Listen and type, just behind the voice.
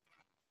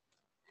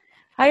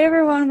Hi,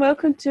 everyone.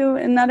 Welcome to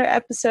another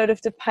episode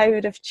of The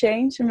Pivot of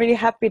Change. I'm really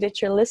happy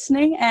that you're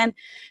listening. And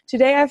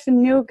today I have a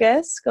new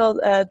guest called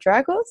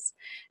Dragos.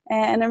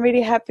 And I'm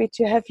really happy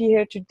to have you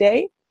here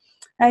today.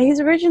 He's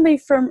originally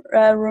from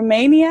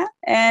Romania,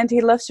 and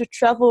he loves to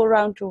travel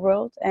around the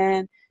world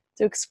and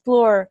to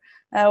explore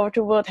what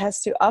the world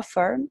has to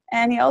offer.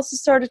 And he also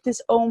started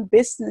his own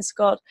business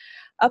called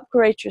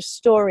Upgrade Your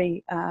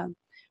Story,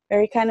 where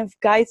he kind of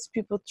guides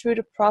people through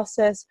the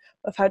process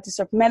of how to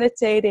start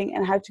meditating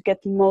and how to get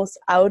the most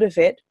out of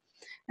it.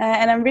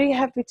 And I'm really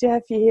happy to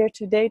have you here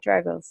today,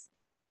 Dragos.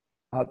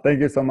 Thank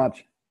you so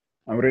much.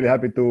 I'm really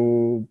happy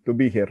to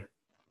be here.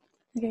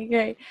 Okay,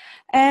 great.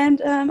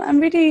 And I'm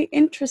really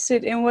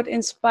interested in what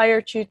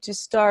inspired you to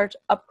start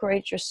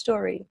Upgrade Your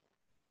Story.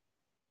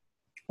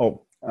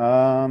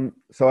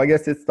 So I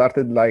guess it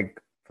started like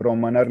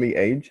from an early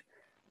age.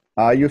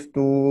 I used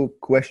to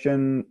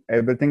question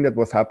everything that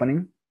was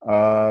happening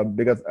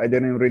because I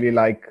didn't really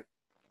like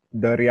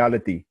the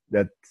reality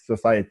that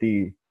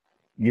society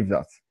gives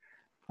us.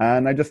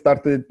 And I just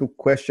started to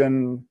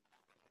question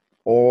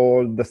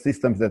all the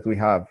systems that we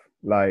have,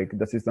 like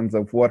the systems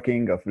of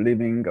working, of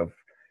living, of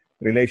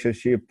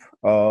relationship,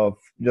 of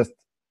just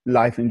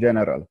life in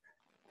general.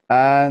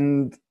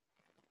 And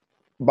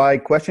by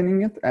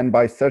questioning it and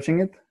by searching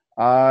it,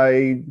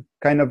 I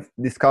kind of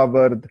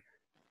discovered,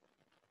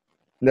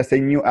 let's say,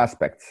 new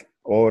aspects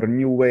or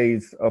new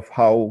ways of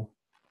how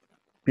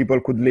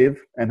people could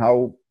live and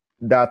how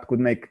that could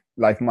make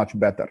life much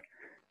better.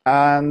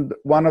 And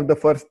one of the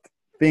first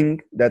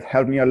thing that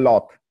helped me a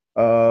lot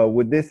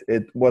with this,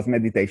 it was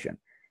meditation.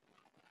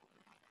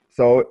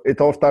 So it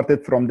all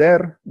started from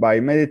there by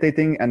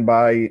meditating and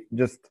by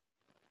just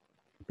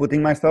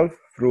putting myself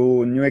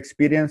through new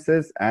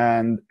experiences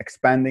and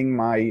expanding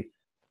my,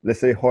 let's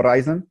say,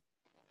 horizon.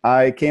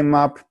 I came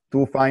up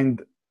to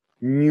find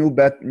new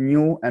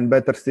and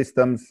better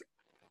systems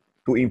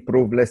to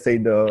improve, let's say,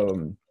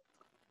 the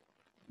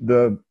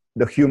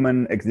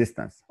human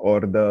existence,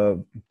 or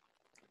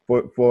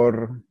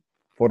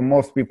for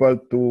most people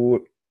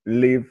to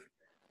live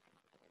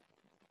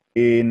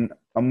in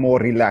a more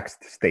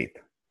relaxed state,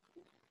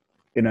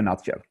 in a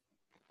nutshell.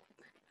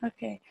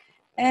 Okay.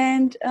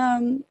 And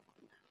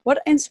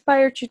what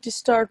inspired you to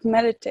start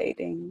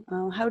meditating?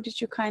 How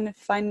did you kind of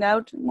find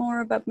out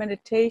more about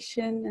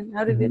meditation, and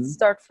how did it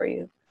start for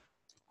you?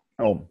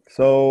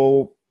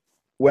 So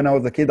when I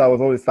was a kid, I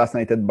was always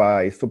fascinated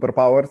by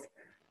superpowers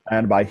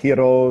and by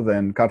heroes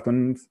and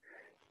cartoons.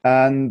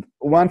 And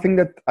one thing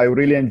that I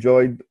really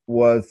enjoyed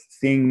was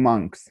seeing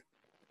monks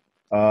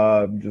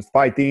just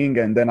fighting,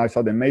 and then I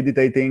saw them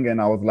meditating, and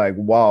I was like,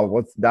 wow,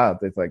 what's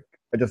that? It's like,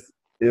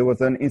 it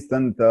was an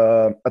instant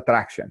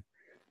attraction.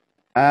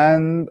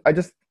 And I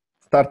just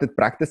started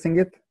practicing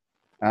it,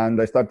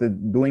 and I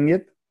started doing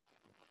it.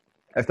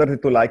 I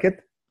started to like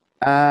it.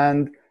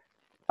 And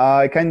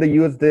I kind of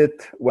used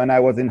it when I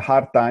was in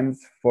hard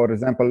times. For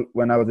example,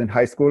 when I was in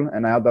high school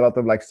and I had a lot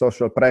of like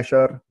social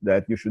pressure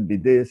that you should be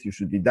this, you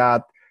should be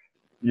that,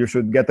 you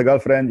should get a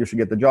girlfriend, you should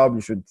get a job,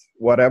 you should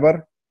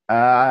whatever.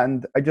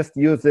 And I just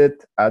use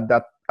it at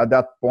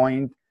that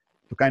point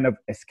to kind of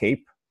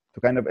escape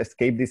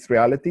this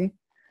reality,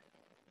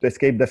 to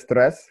escape the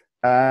stress.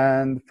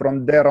 And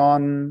from there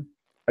on,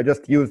 I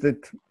just used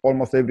it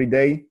almost every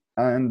day.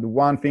 And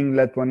one thing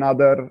led to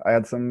another. I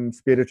had some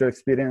spiritual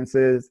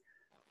experiences.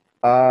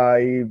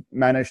 I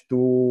managed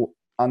to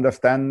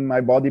understand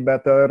my body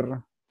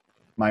better,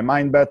 my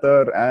mind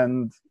better.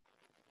 And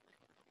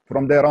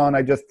from there on,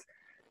 I just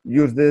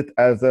used it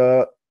as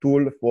a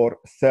tool for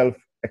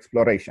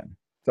self-exploration.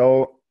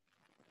 So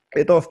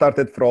it all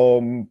started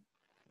from,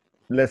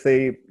 let's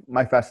say,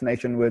 my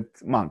fascination with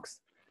monks.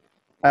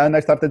 And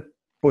I started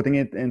putting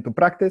it into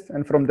practice.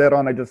 And from there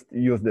on, I just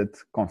used it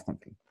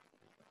constantly.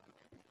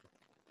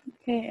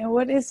 Okay, and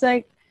what is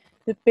like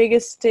the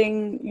biggest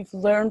thing you've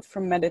learned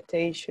from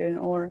meditation,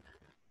 or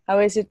how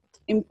has it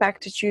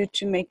impacted you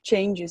to make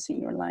changes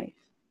in your life?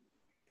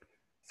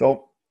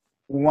 So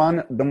one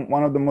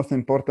of the most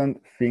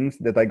important things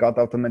that I got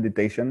out of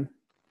meditation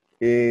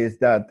is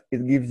that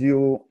it gives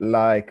you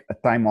like a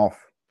time off,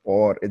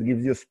 or it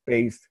gives you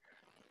space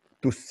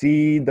to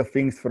see the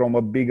things from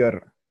a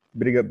bigger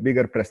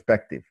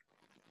perspective.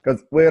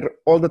 Because we're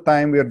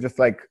just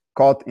like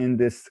caught in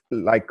this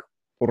like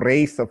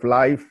race of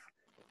life.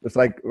 It's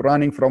like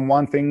running from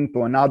one thing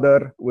to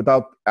another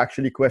without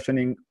actually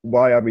questioning,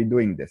 why are we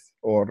doing this,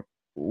 or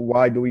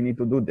why do we need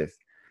to do this?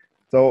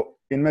 So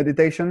in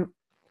meditation,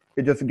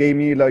 it just gave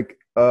me like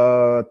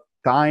a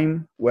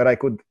time where I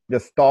could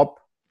just stop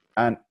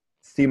and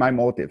see my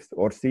motives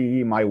or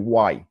see my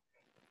why.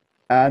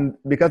 And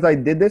because I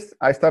did this,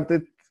 I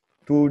started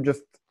to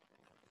just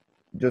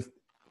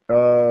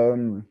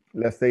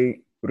let's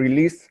say,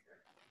 release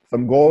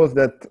some goals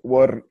that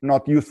were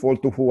not useful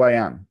to who I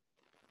am.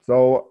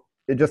 So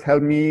it just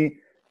helped me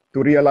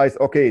to realize,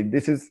 okay,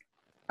 this is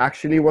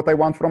actually what I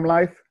want from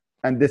life,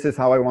 and this is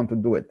how I want to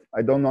do it.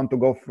 I don't want to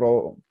go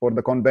for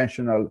the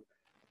conventional,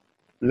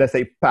 let's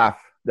say, path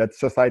that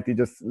society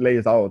just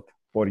lays out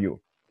for you.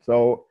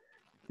 So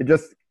it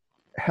just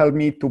helped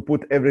me to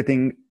put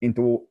everything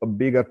into a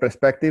bigger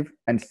perspective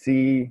and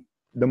see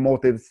the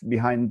motives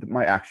behind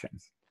my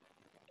actions.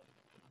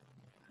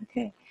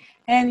 Okay.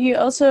 And you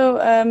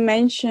also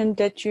mentioned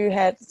that you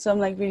had some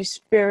like really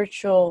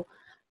spiritual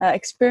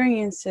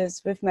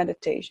experiences with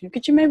meditation.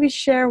 Could you maybe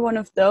share one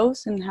of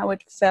those and how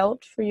it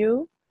felt for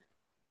you?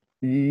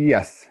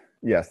 Yes,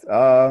 yes.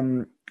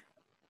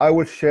 I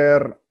will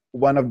share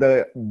one of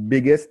the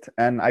biggest,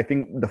 and I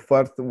think the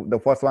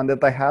first one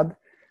that I had.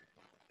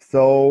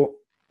 So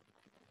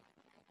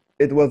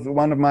it was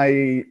one of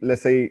my,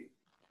 let's say,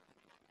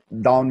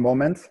 down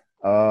moments.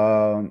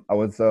 I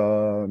was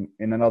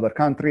in another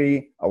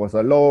country. I was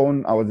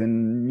alone. I was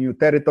in new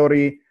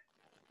territory,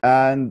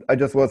 and I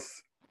just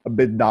was a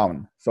bit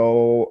down.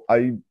 So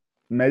I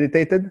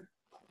meditated,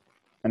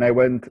 and I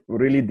went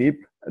really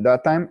deep at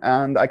that time,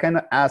 and I kind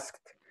of asked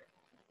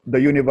the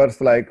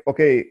universe, like,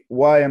 okay,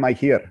 why am I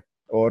here,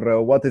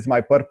 or what is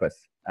my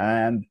purpose?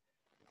 And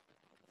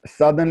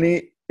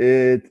suddenly,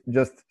 it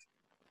just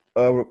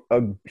a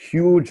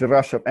huge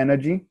rush of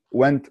energy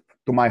went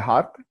to my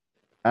heart,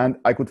 and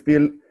I could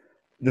feel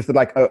just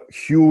like a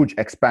huge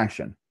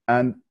expansion.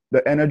 And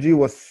the energy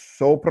was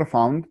so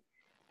profound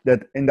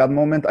that in that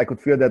moment I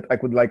could feel that I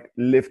could like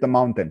lift a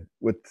mountain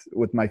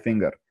with my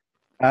finger.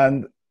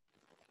 And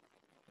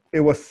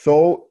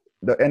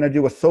the energy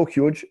was so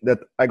huge that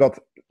I got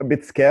a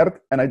bit scared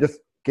and I just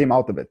came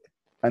out of it.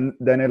 And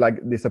then it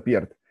like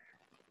disappeared.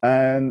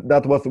 And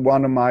that was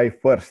one of my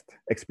first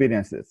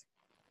experiences.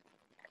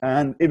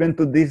 And even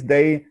to this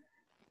day,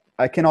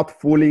 I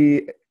cannot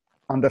fully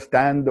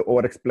understand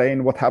or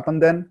explain what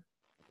happened then.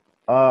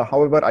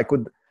 However, I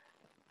could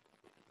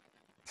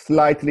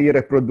slightly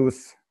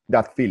reproduce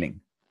that feeling.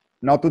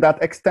 Not to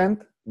that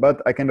extent,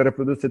 but I can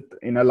reproduce it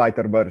in a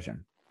lighter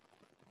version.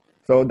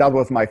 So that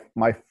was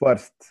my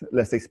first,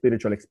 let's say,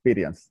 spiritual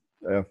experience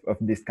of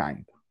this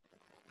kind.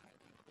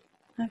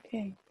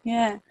 Okay,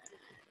 yeah.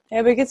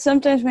 Yeah, because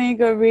sometimes when you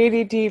go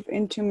really deep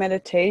into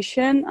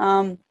meditation,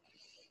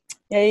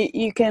 yeah,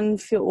 you can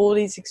feel all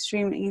these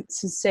extreme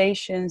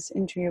sensations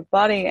into your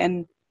body,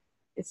 and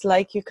it's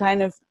like you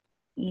kind of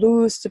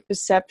lose the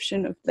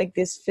perception of like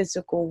this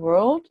physical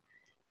world,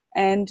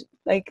 and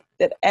like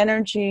that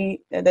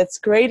energy that's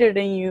greater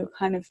than you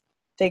kind of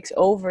takes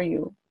over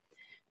you.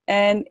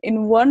 And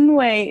in one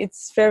way,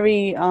 it's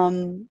very,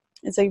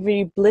 it's like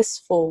really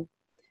blissful,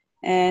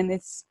 and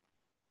it's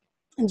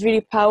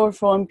really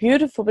powerful and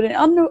beautiful. But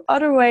in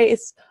other way,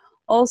 it's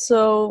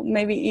also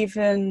maybe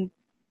even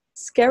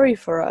scary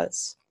for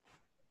us,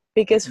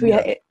 because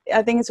Yeah,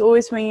 I think it's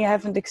always when you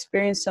haven't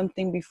experienced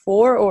something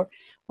before, or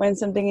when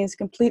something is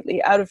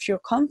completely out of your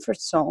comfort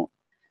zone,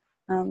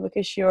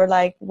 because you're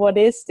like, what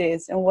is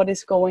this and what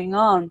is going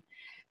on?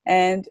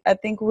 And I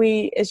think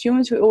we as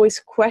humans, we always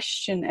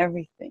question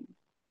everything,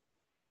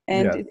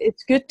 and yes,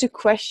 it's good to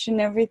question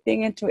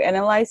everything and to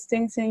analyze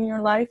things in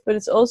your life, but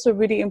it's also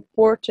really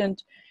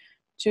important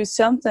to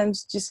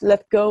sometimes just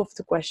let go of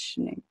the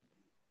questioning,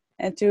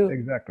 and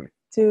exactly.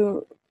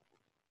 to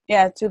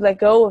to let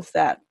go of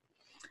that.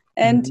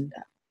 And Mhm.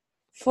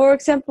 for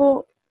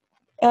example,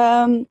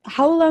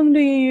 how long do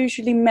you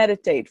usually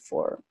meditate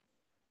for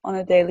on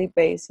a daily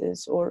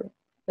basis, or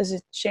does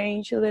it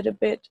change a little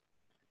bit?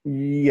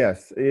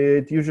 Yes,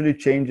 it usually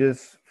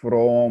changes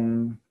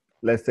from,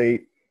 let's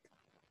say,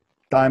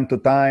 time to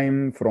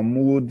time, from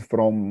mood,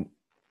 from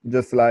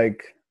just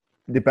like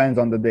depends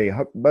on the day.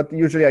 But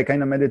usually I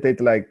kind of meditate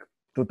like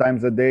 2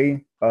 times a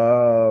day,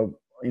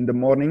 in the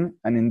morning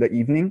and in the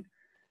evening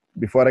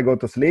before I go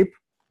to sleep,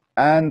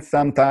 and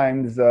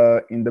sometimes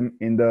in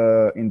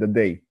the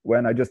day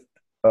when I just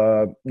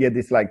get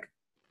this like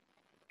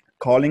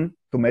calling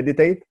to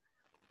meditate.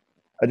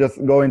 I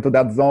just go into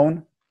that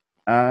zone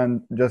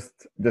and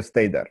just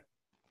stay there.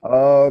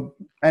 Uh,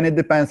 and it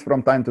depends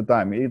from time to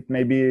time. It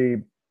may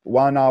be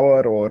 1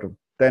 hour or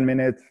 10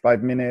 minutes,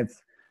 5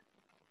 minutes.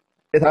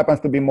 It happens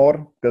to be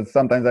more because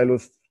sometimes I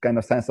lose kind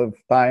of sense of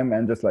time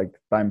and just like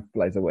time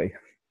flies away.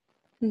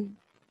 Mm.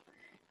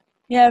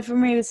 Yeah, for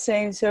me the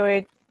same. So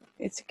it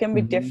can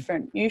be Hmm.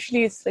 different.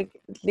 Usually it's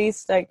like at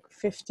least like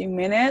 50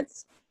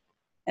 minutes,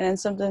 and then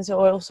sometimes I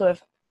also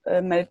have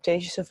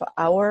meditations of an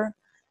hour.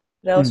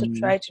 But I also Hmm.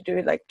 try to do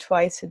it like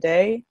twice a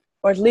day,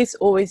 or at least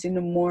always in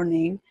the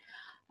morning.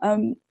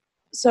 Um,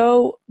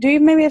 so, do you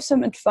maybe have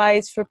some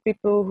advice for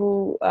people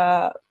who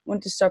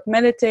want to start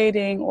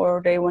meditating,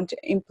 or they want to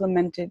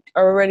implement it,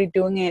 are already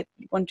doing it,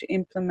 want to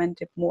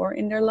implement it more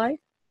in their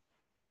life?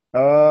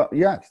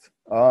 Yes.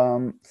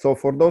 So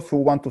for those who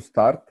want to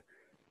start,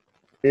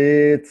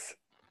 it's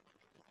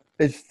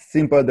it's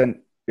simpler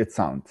than it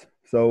sounds.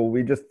 So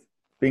we just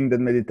think that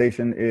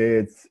meditation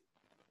is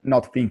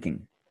not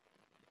thinking.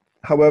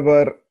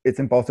 However, it's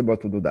impossible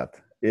to do that.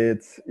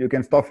 You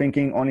can stop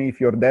thinking only if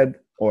you're dead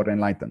or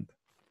enlightened.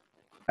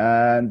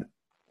 And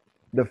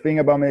the thing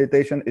about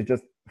meditation is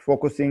just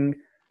focusing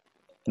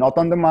not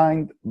on the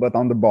mind but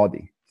on the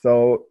body.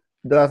 So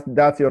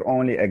that's your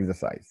only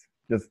exercise.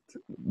 Just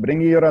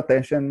bring your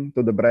attention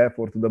to the breath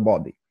or to the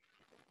body.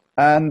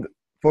 And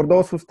for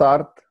those who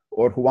start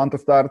or who want to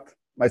start,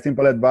 my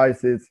simple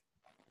advice is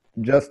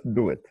just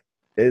do it.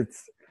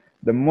 It's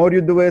the more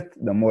you do it,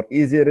 the more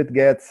easier it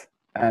gets,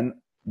 and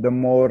the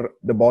more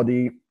the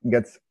body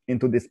gets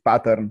into this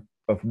pattern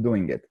of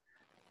doing it.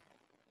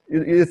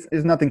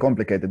 It's nothing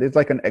complicated. It's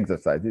like an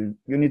exercise.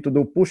 You need to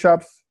do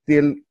push-ups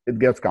till it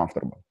gets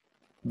comfortable.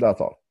 That's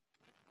all.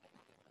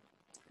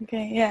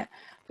 Okay, yeah.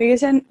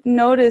 Because I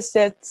notice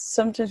that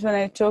sometimes when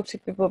I talk to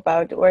people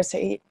about it, or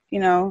say,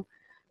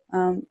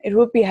 it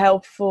would be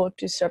helpful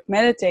to start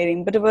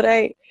meditating. But what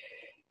I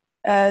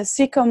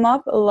see come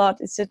up a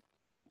lot is that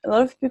a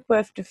lot of people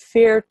have the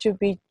fear to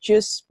be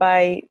just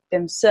by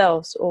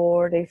themselves,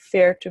 or they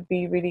fear to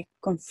be really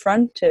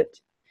confronted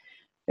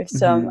with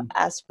some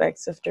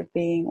aspects of their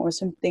being, or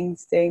some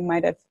things they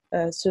might have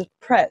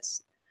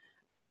suppressed.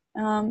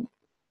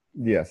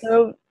 Yes.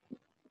 So,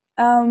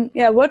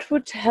 what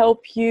would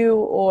help you,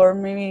 or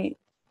maybe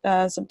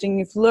something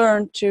you've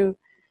learned to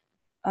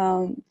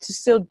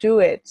still do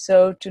it,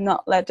 so to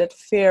not let that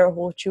fear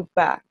hold you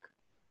back?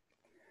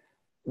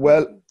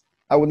 Well,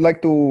 I would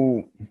like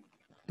to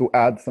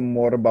add some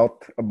more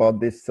about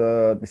this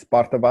this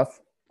part of us.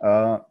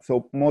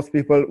 So most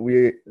people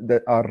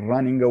that are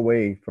running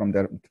away from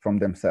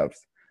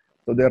themselves.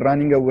 So they're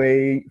running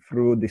away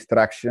through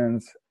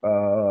distractions,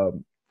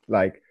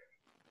 like,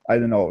 I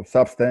don't know,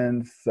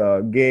 substance,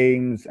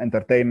 games,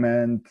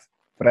 entertainment,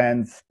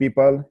 friends,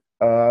 people,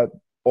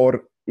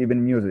 or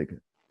even music.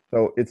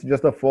 So it's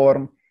just a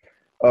form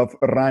of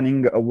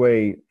running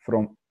away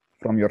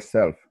from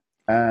yourself.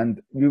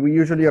 And we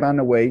usually run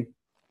away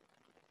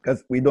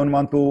because we don't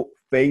want to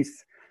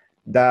face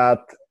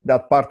that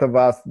part of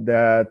us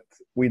that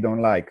we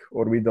don't like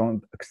or we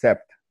don't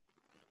accept.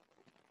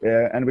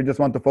 And we just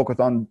want to focus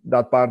on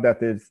that part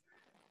that is,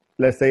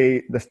 let's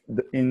say,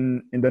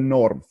 in the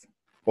norms,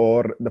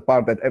 or the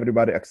part that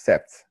everybody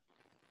accepts.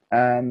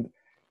 And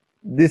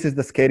this is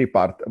the scary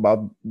part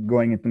about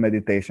going into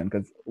meditation,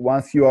 because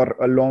once you are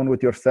alone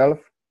with yourself,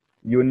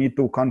 you need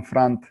to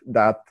confront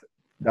that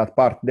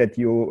part that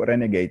you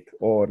renegade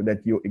or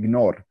that you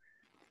ignore.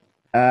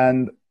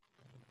 And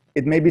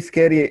it may be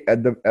scary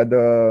at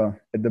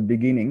the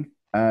beginning,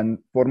 and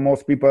for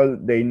most people,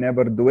 they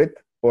never do it,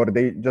 or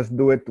they just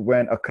do it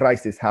when a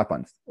crisis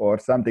happens, or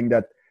something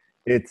that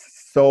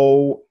it's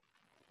so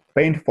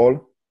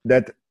painful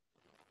that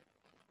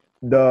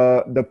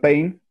the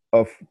pain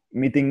of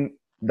meeting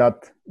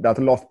that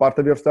lost part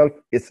of yourself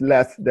is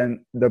less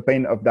than the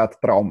pain of that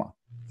trauma.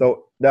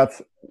 So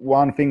that's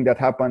one thing that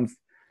happens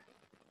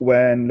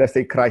when, let's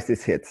say,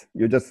 crisis hits.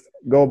 You just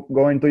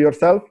go into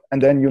yourself,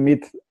 and then you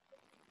meet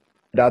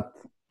that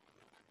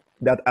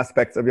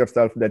aspects of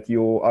yourself that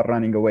you are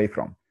running away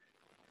from.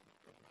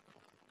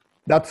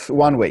 That's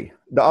one way.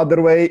 The other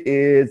way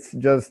is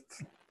just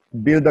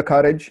build the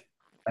courage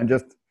and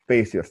just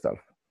face yourself.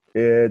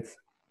 It's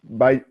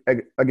by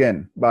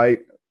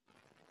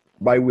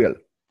will.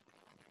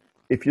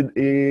 If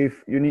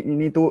you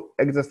need to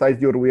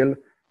exercise your will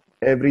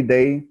every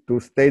day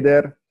to stay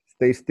there,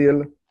 stay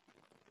still,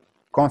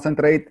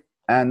 concentrate,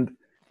 and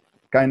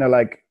kind of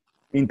like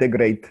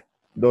integrate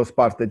those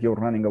parts that you're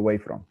running away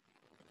from.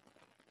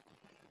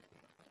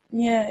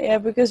 Yeah,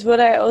 because what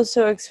I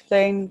also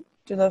explain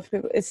to a lot of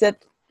people is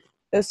that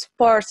those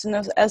parts and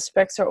those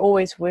aspects are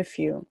always with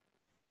you,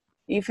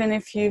 even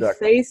if you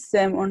face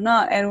them or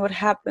not. And what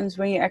happens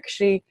when you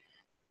actually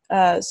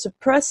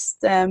suppress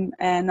them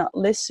and not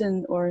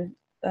listen, or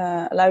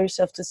allow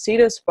yourself to see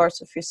those parts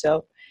of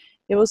yourself,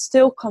 it will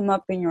still come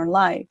up in your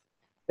life,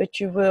 but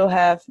you will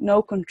have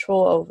no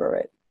control over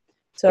it.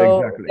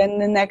 So then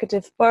the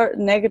negative parts,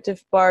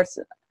 negative or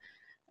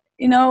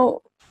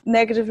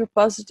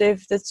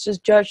positive, that's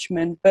just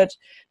judgment. But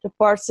the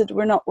parts that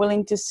we're not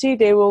willing to see,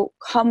 they will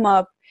come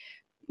up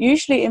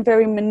usually in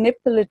very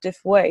manipulative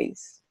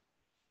ways.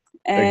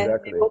 And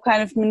they will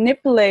kind of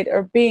manipulate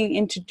our being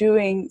into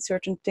doing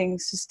certain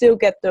things to still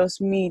get those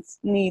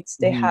needs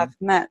they have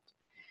met.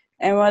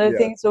 And one of the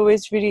things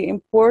always really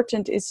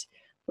important is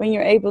when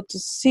you're able to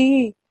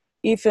see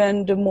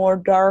even the more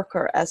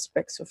darker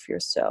aspects of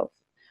yourself,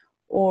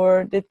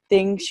 or the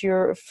things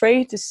you're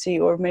afraid to see,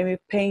 or maybe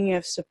pain you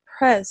have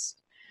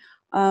suppressed,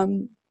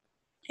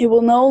 it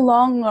will no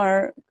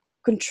longer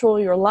control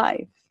your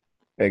life.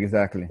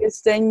 Exactly.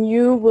 Because then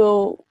you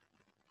will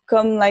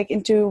come like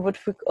into what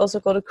we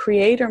also call the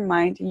creator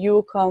mind. You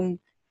will come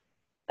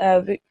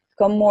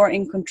more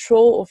in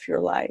control of your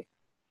life,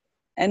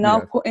 and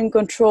not in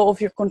control of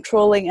you're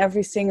controlling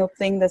every single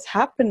thing that's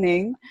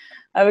happening,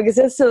 because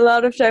that's a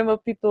lot of time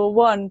what people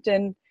want.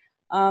 And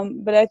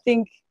but I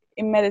think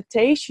in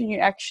meditation you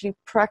actually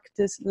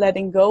practice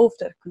letting go of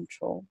that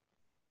control.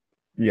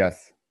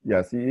 Yes.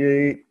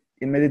 In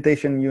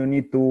meditation you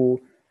need to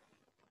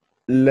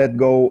let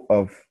go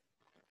of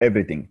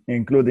everything,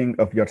 including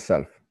of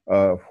yourself,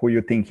 who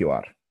you think you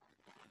are.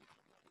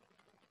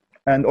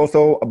 And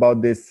also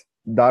about this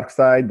dark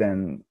side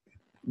and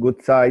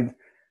good side,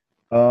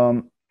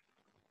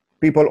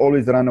 people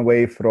always run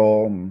away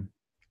from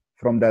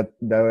that,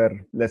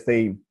 their, let's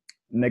say,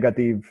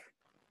 negative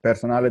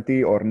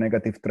personality or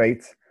negative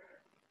traits.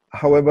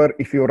 However,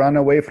 if you run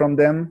away from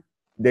them,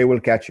 they will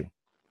catch you.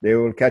 They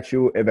will catch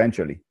you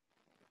eventually.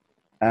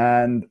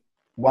 And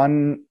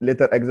one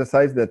little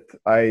exercise that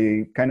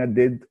I kind of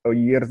did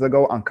years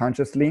ago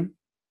unconsciously.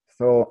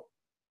 So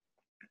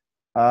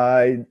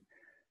I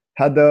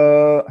had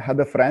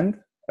a friend,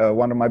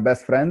 one of my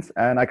best friends,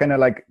 and I kind of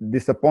like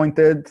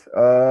disappointed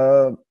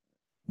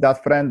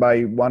that friend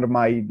by one of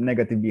my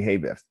negative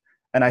behaviors,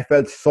 and I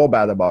felt so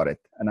bad about it,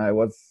 and I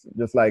was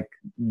just like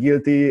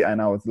guilty,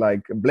 and I was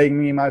like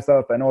blaming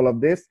myself and all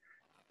of this.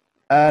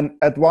 And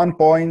at one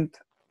point,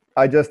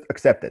 I just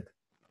accepted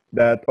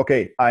that,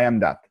 okay, I am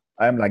that.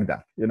 I am like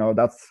that. You know,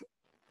 that's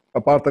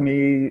a part of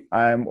me.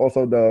 I'm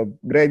also the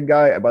great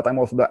guy, but I'm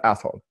also the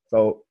asshole.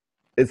 So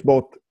it's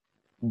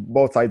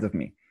both sides of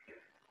me.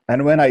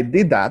 And when I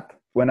did that,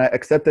 when I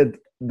accepted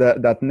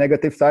that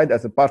negative side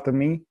as a part of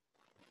me,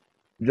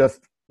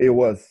 just it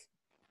was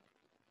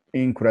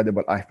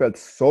incredible. I felt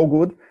so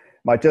good.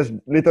 My chest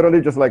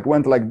literally just like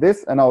went like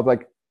this, and I was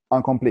like,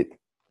 I'm complete.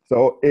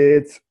 So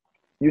it's,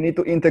 you need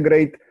to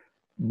integrate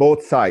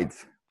both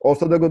sides,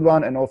 also the good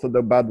one and also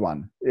the bad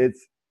one.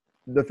 It's,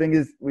 the thing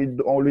is, we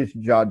always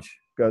judge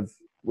because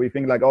we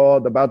think like, oh,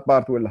 the bad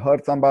part will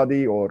hurt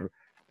somebody or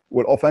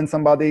will offend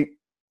somebody.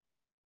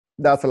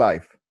 That's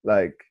life.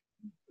 Like,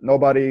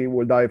 nobody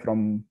will die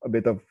from a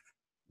bit of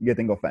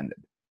getting offended.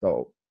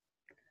 So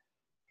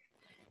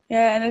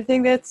Yeah, and I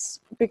think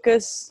that's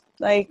because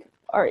like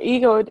our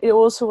ego, it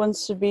also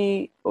wants to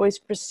be always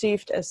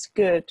perceived as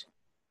good.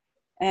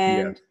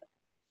 yes, And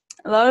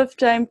a lot of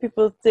time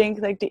people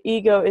think like the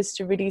ego is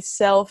the really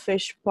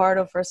selfish part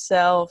of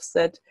ourselves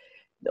that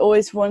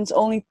always wants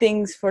only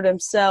things for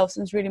themselves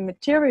and is really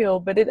material,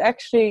 but it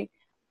actually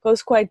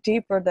goes quite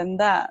deeper than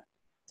that.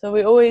 So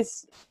we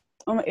always,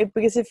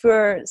 because if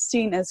we're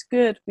seen as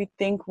good, we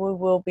think we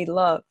will be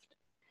loved.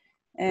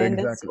 And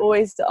it's exactly.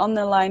 always the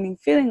underlying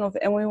feeling of,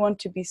 and we want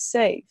to be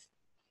safe.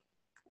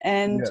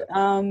 And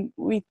Yes,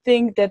 we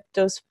think that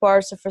those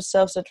parts of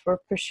ourselves that we're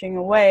pushing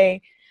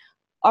away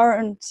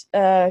aren't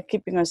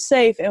keeping us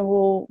safe and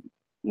will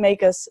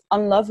make us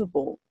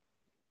unlovable,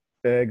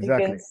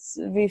 exactly. because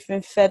we've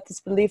been fed this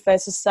belief by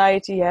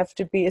society you have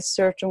to be a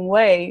certain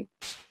way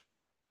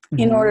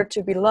in Mm-hmm. order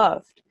to be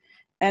loved.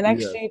 And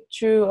Yes, actually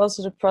through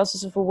also the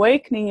process of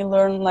awakening, you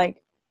learn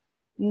like,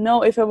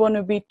 no, if I want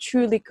to be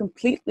truly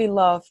completely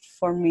loved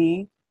for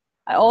me,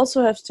 I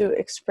also have to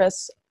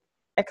express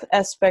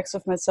aspects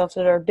of myself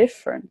that are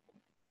different.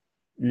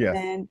 yes.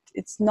 And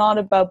it's not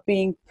about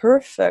being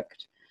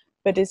perfect,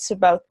 but it's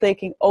about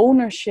taking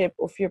ownership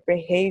of your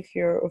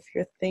behavior, of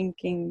your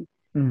thinking,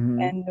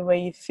 Mm-hmm. and the way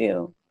you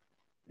feel.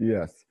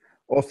 Yes.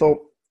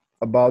 Also,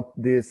 about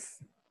this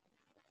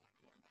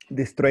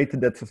trait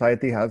that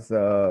society has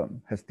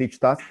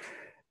taught us,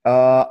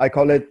 I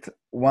call it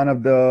one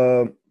of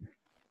the,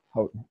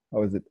 how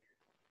how is it,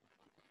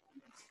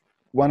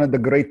 one of the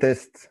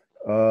greatest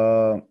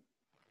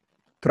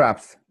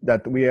traps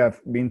that we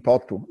have been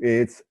taught to.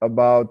 It's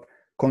about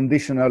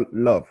conditional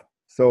love.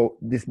 So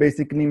this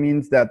basically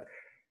means that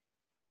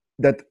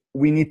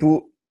we need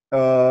to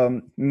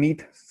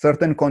meet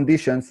certain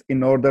conditions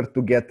in order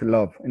to get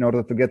love, in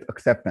order to get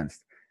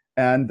acceptance.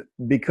 And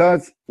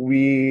because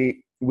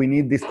we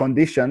need these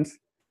conditions,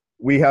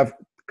 we have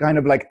kind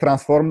of like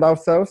transformed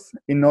ourselves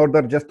in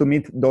order just to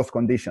meet those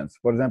conditions.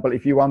 For example,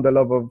 if you want the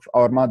love of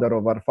our mother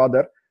or our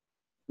father,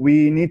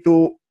 we need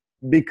to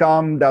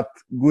become that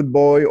good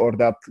boy or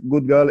that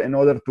good girl in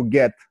order to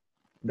get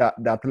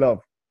that love.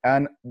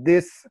 And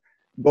this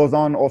goes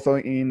on also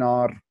in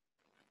our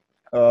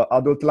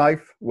adult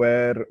life,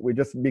 where we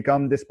just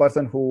become this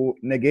person who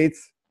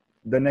negates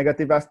the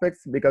negative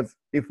aspects, because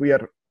if we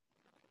are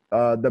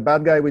the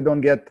bad guy, we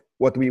don't get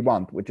what we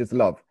want, which is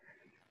love.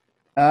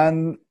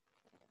 And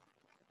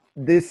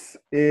this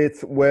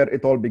is where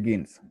it all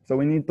begins. So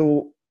we need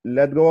to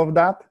let go of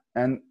that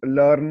and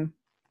learn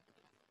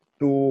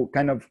to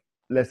kind of,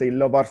 let's say,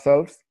 love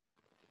ourselves.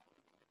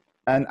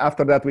 And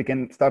after that, we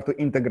can start to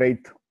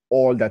integrate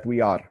all that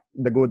we are,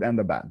 the good and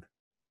the bad.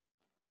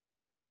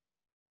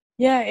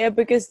 Yeah,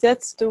 because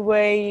that's the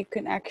way you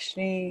can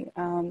actually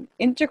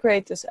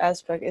integrate this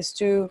aspect, is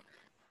to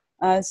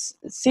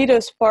see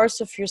those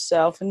parts of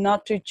yourself and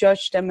not to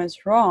judge them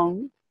as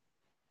wrong,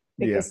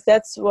 because Yes.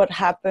 that's what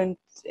happened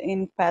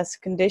in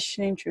past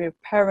conditioning through your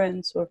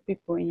parents or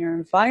people in your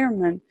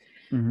environment.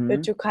 But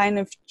Mm-hmm. to kind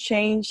of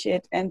change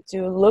it and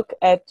to look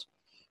at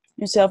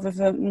yourself with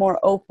a more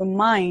open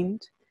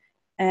mind,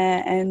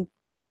 and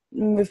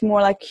with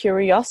more like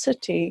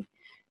curiosity,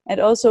 and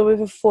also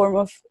with a form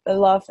of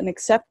love and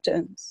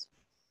acceptance.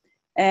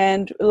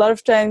 And a lot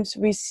of times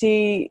we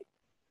see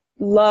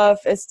love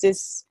as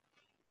this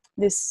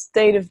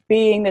state of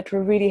being that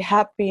we're really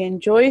happy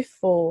and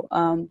joyful,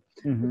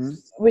 Mm-hmm.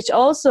 which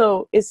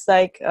also is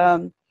like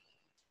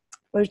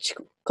which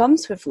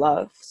comes with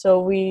love. So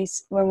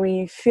when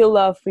we feel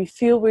love, we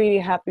feel really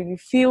happy, we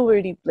feel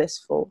really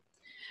blissful.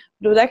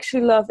 But what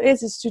actually love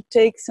is to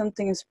take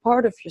something as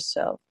part of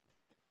yourself,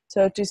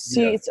 so to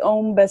see Yes. its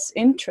own best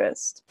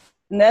interest.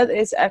 And that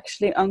is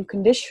actually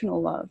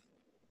unconditional love,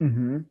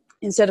 Mm-hmm.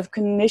 instead of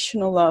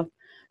conditional love,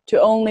 to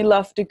only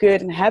love the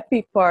good and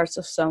happy parts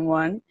of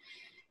someone.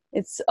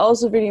 It's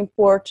also really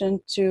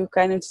important to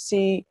kind of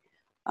see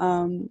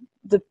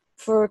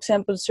for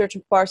example,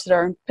 certain parts that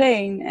are in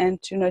pain,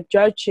 and to not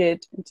judge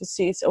it, and to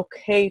see it's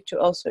okay to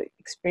also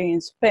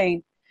experience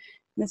pain.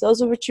 And it's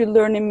also what you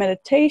learn in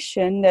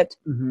meditation, that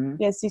Mm-hmm.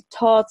 yes, these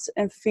thoughts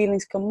and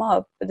feelings come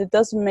up, but it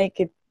doesn't make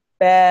it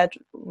bad,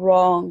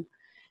 wrong,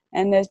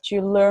 and that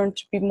you learn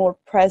to be more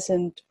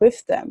present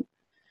with them.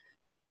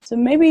 So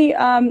maybe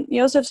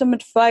you also have some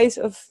advice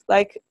of,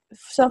 like,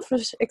 for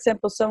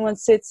example, someone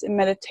sits in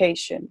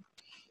meditation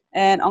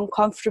and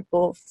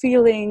uncomfortable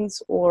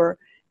feelings or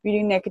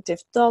really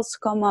negative thoughts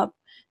come up.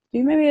 Do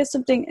you maybe have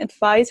something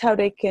advice how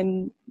they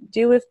can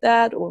deal with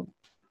that, or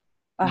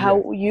Yes.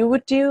 how you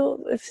would deal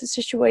with a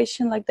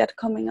situation like that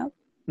coming up?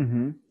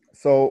 Mm-hmm.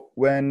 So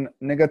when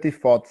negative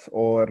thoughts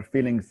or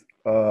feelings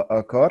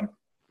occur,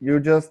 you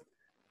just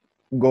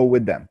go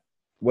with them.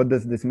 What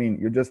does this mean?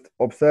 You just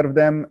observe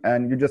them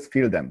and you just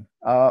feel them.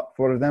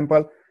 For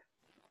example,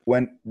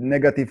 when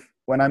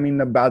I'm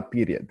in a bad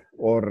period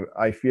or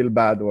I feel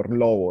bad or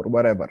low or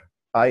whatever,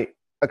 I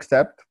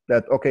accept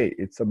that, okay,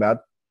 it's a bad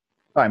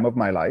time of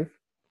my life,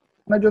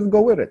 and I just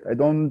go with it. I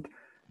don't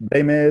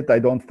blame it. I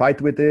don't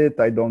fight with it.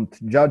 I don't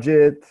judge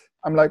it.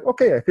 I'm like,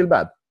 okay, I feel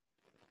bad.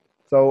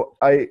 So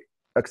I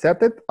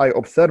accept it. I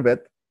observe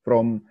it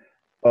from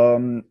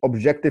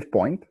objective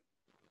point,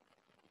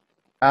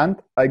 and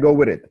I go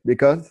with it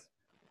because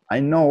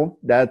I know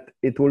that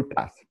it will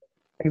pass.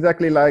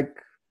 Exactly like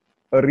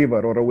a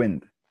river or a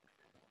wind.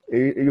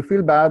 You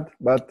feel bad,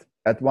 but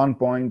at one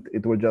point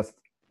it will just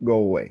go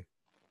away.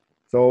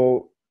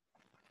 So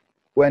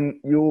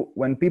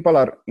when people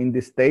are in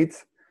these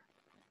states,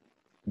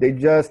 they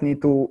just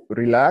need to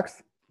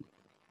relax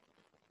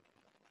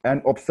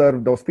and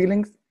observe those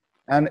feelings,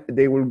 and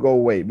they will go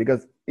away.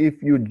 Because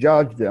if you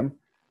judge them,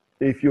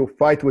 if you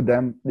fight with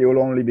them, they will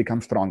only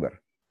become stronger.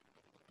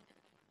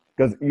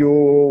 Because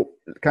you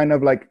kind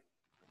of like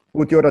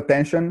put your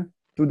attention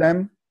to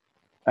them,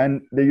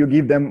 and then you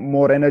give them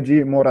more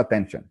energy, more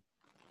attention.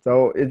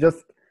 So it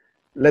just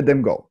let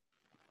them go,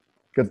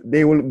 because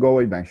they will go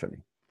eventually.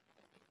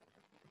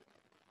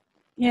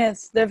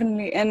 Yes,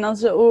 definitely. And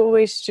also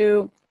always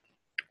to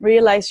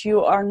realize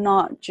you are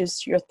not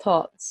just your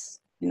thoughts.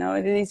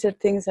 These are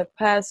things that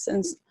pass,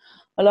 and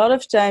a lot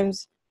of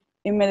times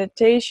in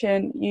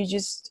meditation you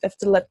just have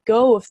to let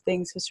go of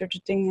things. A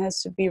certain thing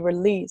has to be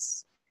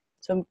released,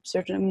 some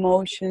certain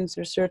emotions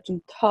or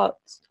certain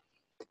thoughts.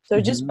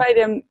 So just Mm-hmm. by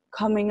them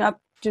coming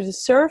up to the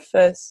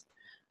surface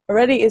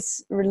already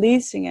is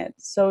releasing it,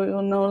 so it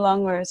will no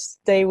longer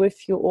stay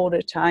with you all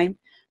the time.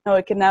 No,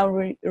 it can now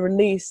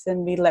release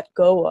and be let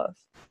go of.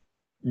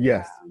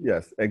 Yes,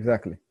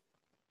 exactly.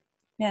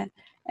 Yeah.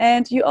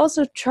 And you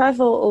also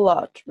travel a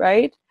lot,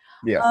 right?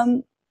 Yes.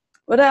 Um,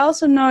 what I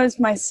also notice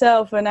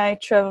myself when I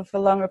travel for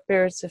longer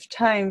periods of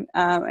time,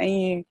 and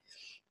you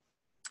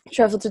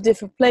travel to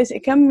different places,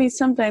 it can be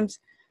sometimes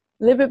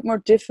a little bit more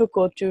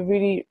difficult to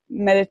really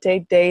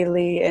meditate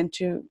daily and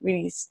to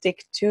really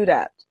stick to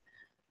that.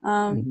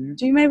 Mm-hmm.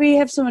 Do you maybe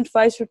have some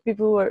advice for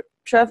people who are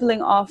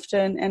traveling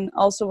often and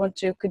also want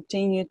to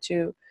continue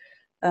to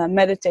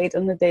meditate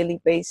on a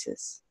daily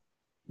basis?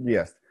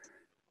 Yes.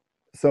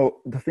 So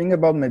the thing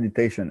about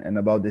meditation and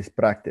about this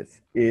practice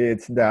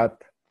is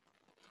that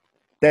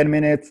 10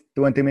 minutes,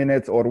 20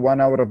 minutes, or 1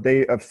 hour of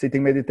day of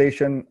sitting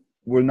meditation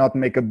will not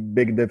make a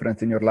big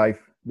difference in your life,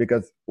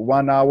 because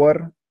 1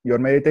 hour you're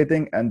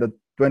meditating and the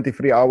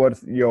 23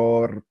 hours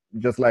you're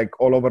just like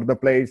all over the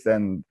place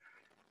and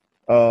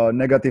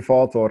negative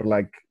thoughts, or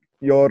like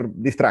you're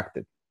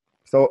distracted.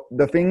 So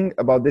the thing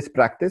about this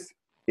practice,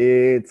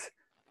 it's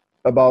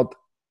about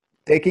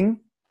taking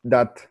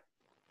that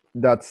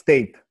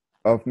state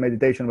of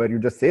meditation where you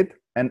just sit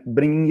and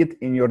bringing it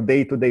in your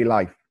day-to-day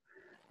life,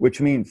 which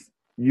means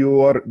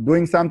you are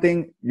doing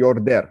something, you're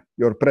there,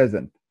 you're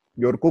present.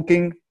 You're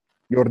cooking,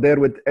 you're there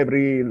with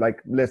every, like,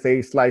 let's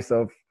say, slice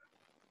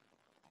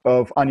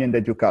of onion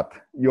that you cut.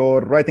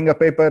 You're writing a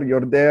paper,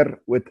 you're there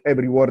with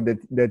every word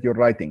that you're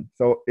writing.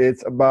 So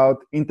it's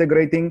about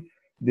integrating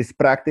this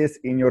practice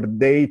in your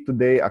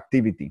day-to-day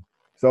activity.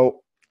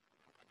 So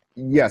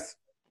yes,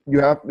 you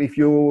have, if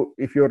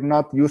you're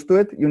not used to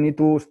it, you need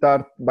to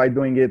start by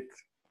doing it,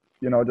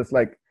 just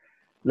like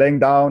laying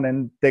down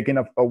and taking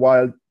a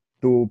while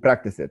to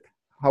practice it.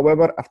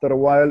 However, after a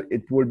while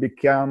it will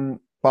become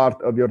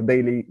part of your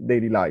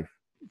daily life.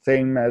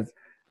 Same as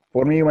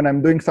for me, when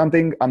I'm doing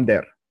something, I'm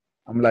there,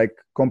 I'm like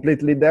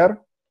completely there,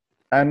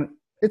 and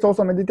it's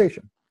also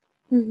meditation.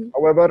 Mm-hmm.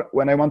 However,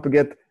 when I want to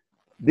get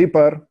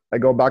deeper, I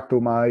go back to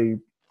my,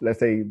 let's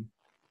say,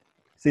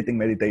 sitting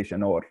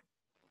meditation or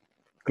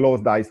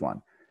closed eyes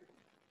one.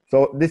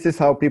 So this is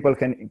how people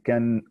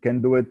can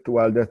do it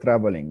while they're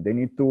traveling. They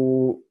need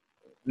to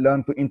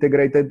learn to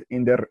integrate it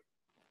in their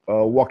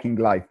walking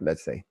life,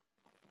 let's say.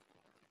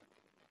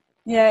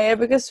 Yeah,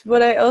 because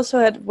what I also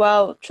had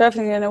while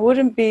traveling, and I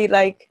wouldn't be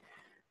like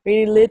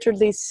really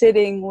literally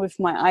sitting with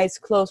my eyes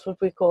closed, what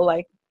we call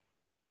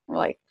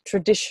like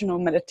traditional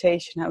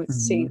meditation, how it's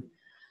Mm-hmm. seen.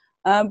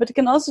 But it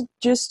can also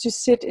just to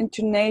sit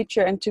into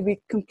nature and to be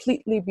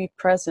completely be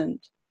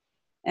present,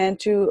 and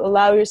to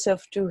allow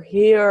yourself to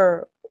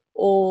hear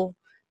all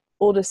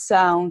all the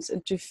sounds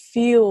and to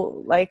feel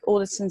like all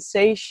the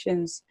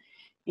sensations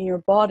in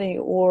your body,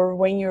 or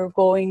when you're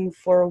going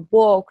for a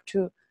walk, to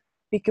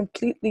be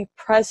completely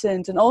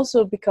present and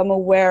also become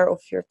aware of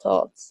your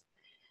thoughts.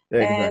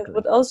 And Exactly.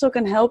 what also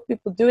can help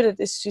people do that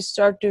is to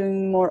start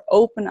doing more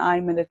open eye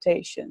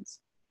meditations.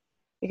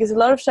 Because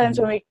a lot of times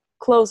when we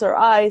close our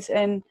eyes,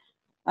 and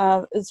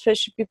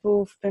especially people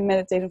who've been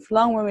meditating for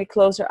long, when we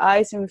close our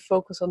eyes and we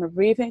focus on the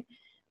breathing,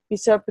 we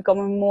start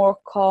becoming more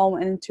calm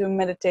and into a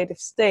meditative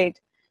state.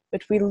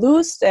 But we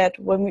lose that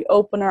when we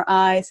open our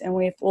eyes and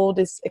we have all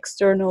this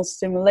external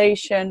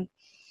stimulation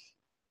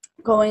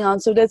going on.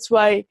 So that's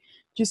why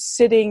just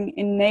sitting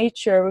in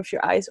nature with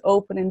your eyes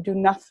open and do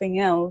nothing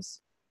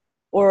else,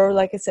 or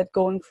like I said,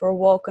 going for a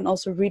walk, can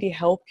also really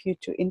help you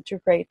to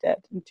integrate that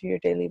into your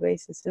daily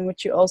basis. And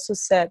what you also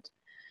said,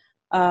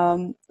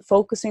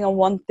 focusing on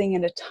one thing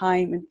at a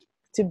time and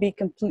to be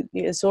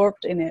completely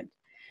absorbed in it.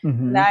 And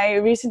Mm-hmm. I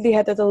recently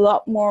had that a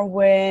lot more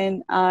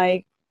when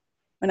I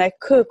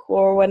cook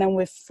or when I'm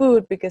with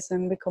food, because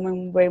I'm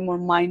becoming way more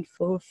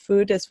mindful of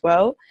food as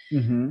well.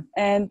 Mm-hmm.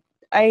 And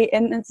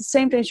at the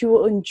same time, you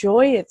will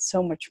enjoy it so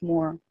much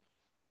more.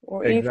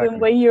 Or even Exactly.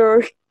 when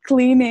you're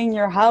cleaning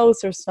your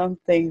house or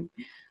something.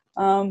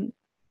 Um,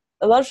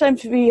 a lot of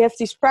times we have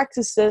these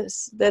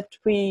practices that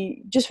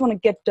we just want to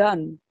get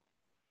done.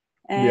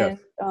 Yes.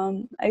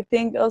 And I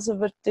think also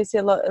what they say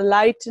a lot,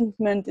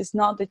 enlightenment is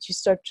not that you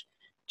start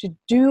to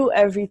do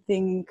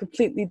everything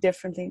completely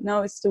differently.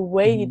 No, it's the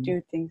way you Mm-hmm.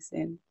 do things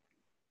in.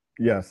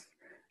 Yes.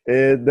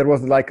 There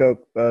was like a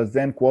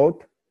Zen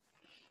quote.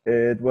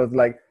 It was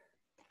like,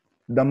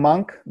 the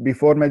monk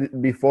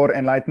before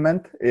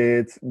enlightenment,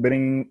 it's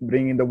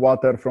bringing the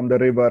water from the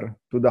river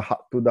to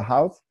the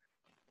house,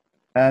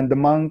 and the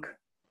monk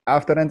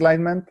after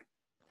enlightenment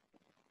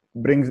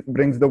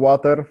brings the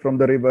water from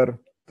the river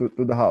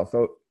to the house.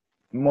 So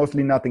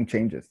mostly nothing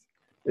changes.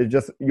 It's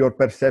just your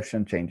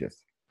perception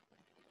changes.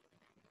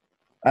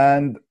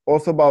 And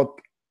also about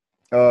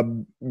uh,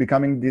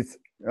 becoming this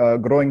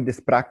growing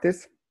this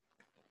practice,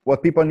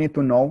 what people need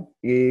to know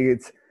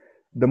is,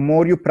 the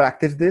more you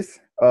practice this,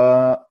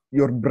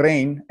 your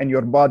brain and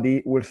your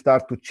body will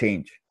start to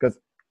change, because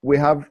we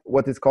have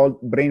what is called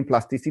brain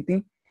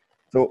plasticity.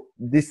 So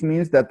this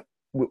means that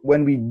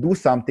when we do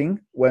something,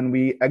 when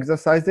we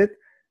exercise it,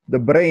 the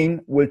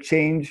brain will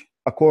change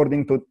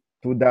according to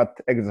that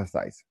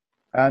exercise.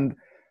 And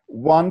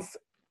once,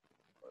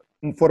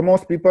 for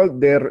most people,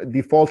 their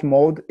default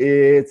mode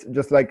is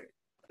just like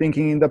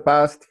thinking in the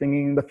past,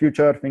 thinking in the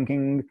future,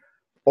 thinking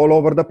all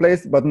over the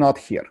place, but not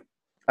here.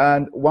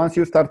 And once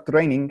you start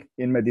training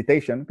in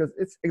meditation, because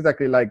it's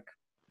exactly like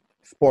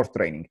sports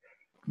training,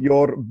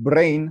 your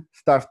brain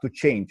starts to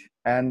change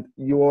and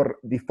your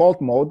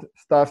default mode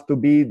starts to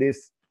be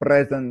this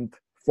present,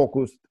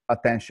 focused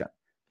attention.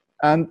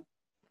 And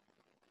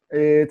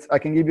I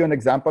can give you an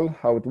example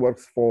how it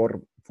works for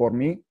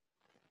me.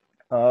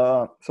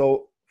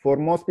 So for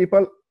most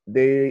people,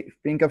 they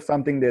think of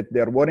something that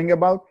they're worrying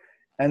about,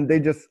 and they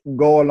just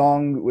go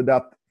along with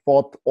that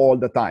thought all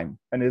the time,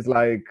 and it's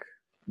like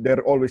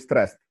they're always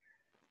stressed.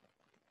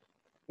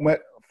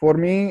 For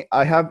me,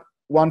 I have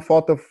one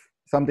thought of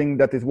something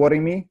that is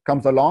worrying me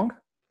comes along,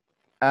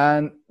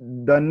 and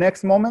the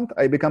next moment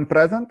I become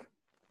present,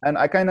 and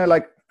I kind of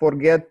like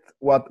forget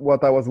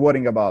what I was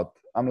worrying about.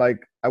 I'm like,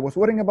 I was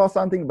worrying about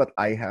something, but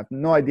I have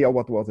no idea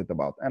what was it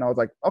about. And I was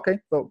like, okay,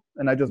 so,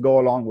 and I just go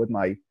along with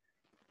my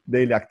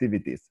daily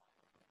activities.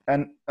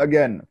 And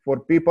again, for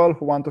people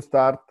who want to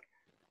start,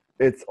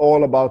 it's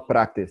all about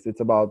practice. It's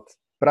about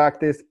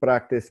practice,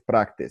 practice,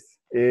 practice.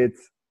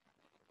 It's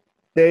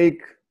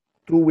take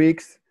 2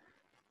 weeks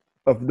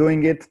of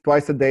doing it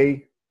twice a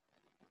day,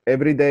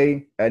 every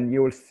day, and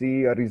you will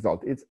see a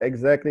result. It's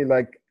exactly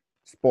like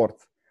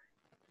sports.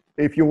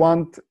 If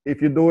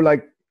you do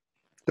like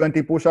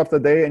 20 push-ups a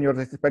day and you're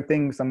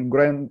expecting some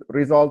grand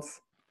results,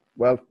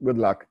 well, good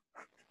luck.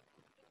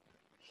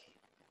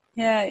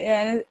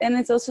 Yeah, and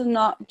it's also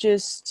not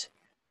just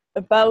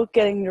about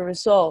getting the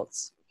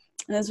results.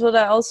 And that's what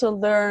I also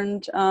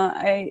learned.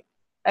 I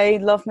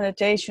love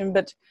meditation,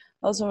 but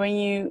also when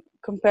you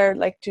compare it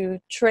like to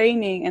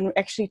training and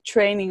actually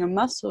training a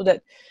muscle,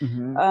 that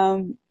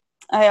Mm-hmm.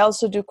 I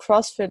also do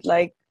CrossFit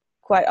like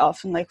quite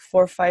often, like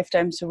 4 or 5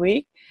 times a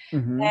week.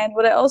 Mm-hmm. And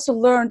what I also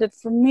learned, that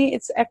for me,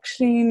 it's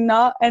actually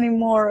not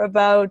anymore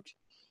about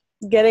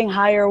getting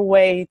higher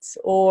weights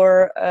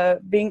or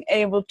being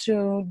able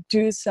to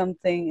do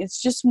something.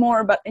 It's just more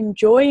about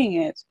enjoying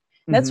it.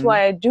 And that's Mm-hmm.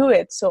 why I do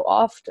it so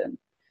often,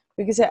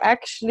 because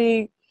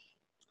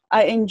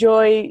I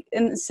enjoy,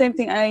 and the same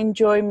thing, I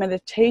enjoy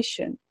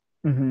meditation.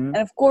 Mm-hmm. And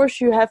of course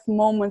you have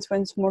moments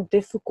when it's more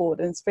difficult,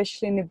 and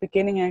especially in the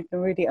beginning I can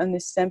really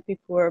understand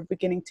people who are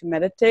beginning to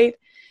meditate,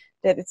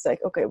 that it's like,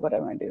 okay, what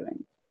am I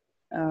doing,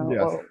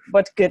 Yes. or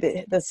what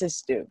good does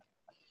this do?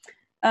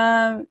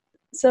 um,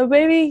 so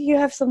maybe you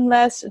have some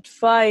last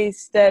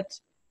advice that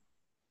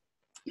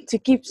to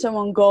keep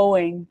someone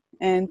going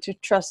and to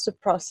trust the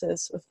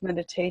process of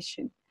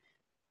meditation.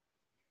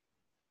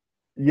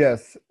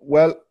 Yes.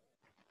 Well,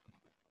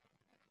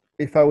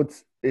 if I would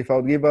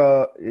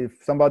if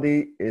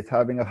somebody is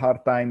having a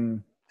hard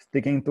time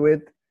sticking to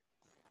it,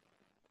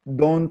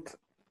 don't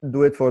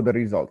do it for the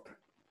result.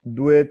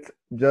 Do it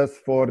just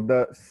for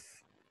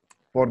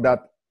that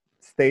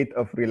state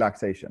of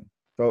relaxation.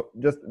 So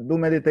just do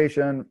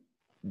meditation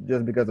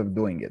just because of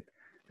doing it.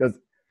 Because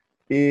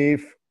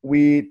if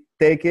we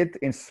take it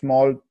in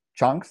small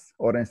chunks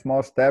or in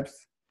small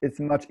steps, it's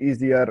much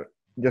easier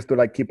just to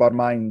like keep our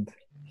mind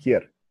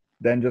here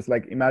than just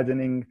like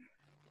imagining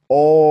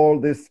all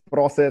this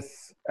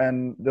process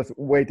and just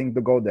waiting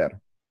to go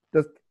there.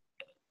 Just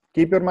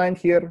keep your mind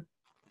here.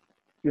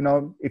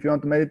 If you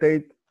want to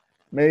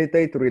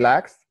meditate,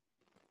 relax,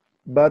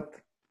 but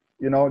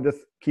just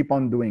keep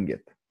on doing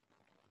it,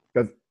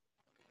 because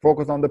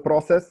focus on the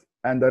process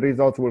and the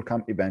results will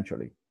come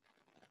eventually.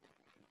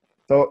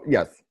 So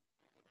yes,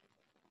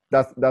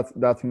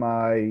 that's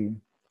my,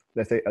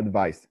 let's say,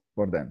 advice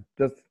for them.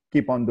 Just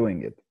keep on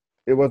doing it.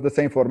 It was the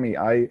same for me.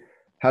 I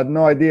had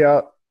no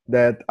idea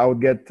that I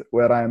would get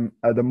where I'm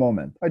at the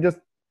moment. I just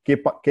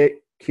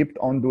kept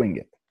on doing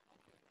it.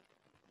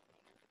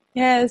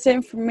 Yeah,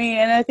 same for me.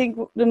 And I think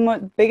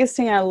the biggest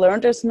thing I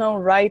learned, there's no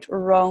right or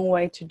wrong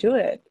way to do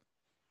it.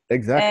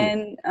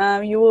 Exactly.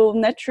 And you will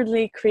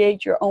naturally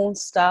create your own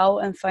style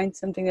and find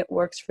something that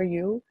works for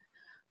you.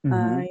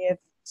 Mm-hmm. You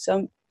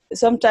have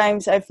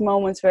sometimes I have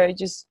moments where I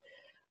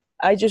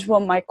just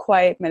want my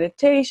quiet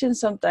meditation.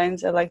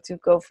 Sometimes I like to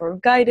go for a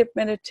guided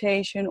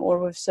meditation or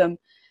with some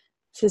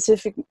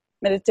specific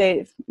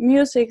meditative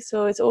music.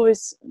 So it's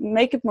always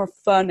make it more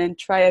fun and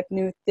try out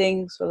new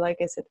things. So like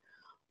I said,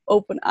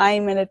 open eye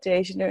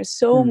meditation. There's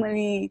so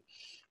many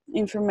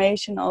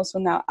information also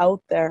now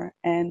out there,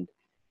 and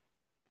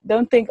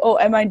don't think, oh,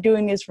 am I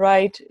doing this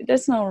right?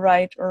 There's no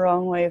right or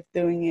wrong way of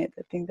doing it.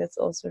 I think that's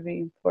also really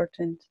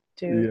important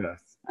to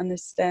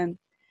understand.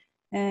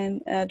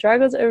 And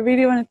Dragos, I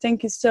really want to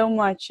thank you so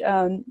much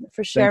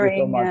for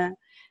sharing Thank you so much.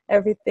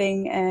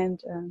 everything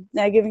and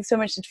giving so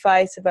much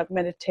advice about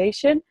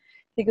meditation.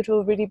 I think it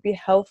will really be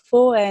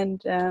helpful,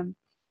 and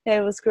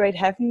it was great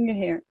having you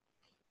here.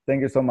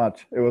 Thank you so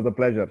much. It was a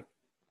pleasure.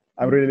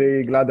 I'm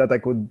really glad that I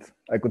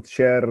could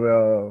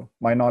share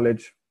my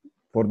knowledge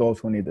for those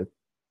who need it.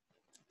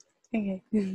 Okay.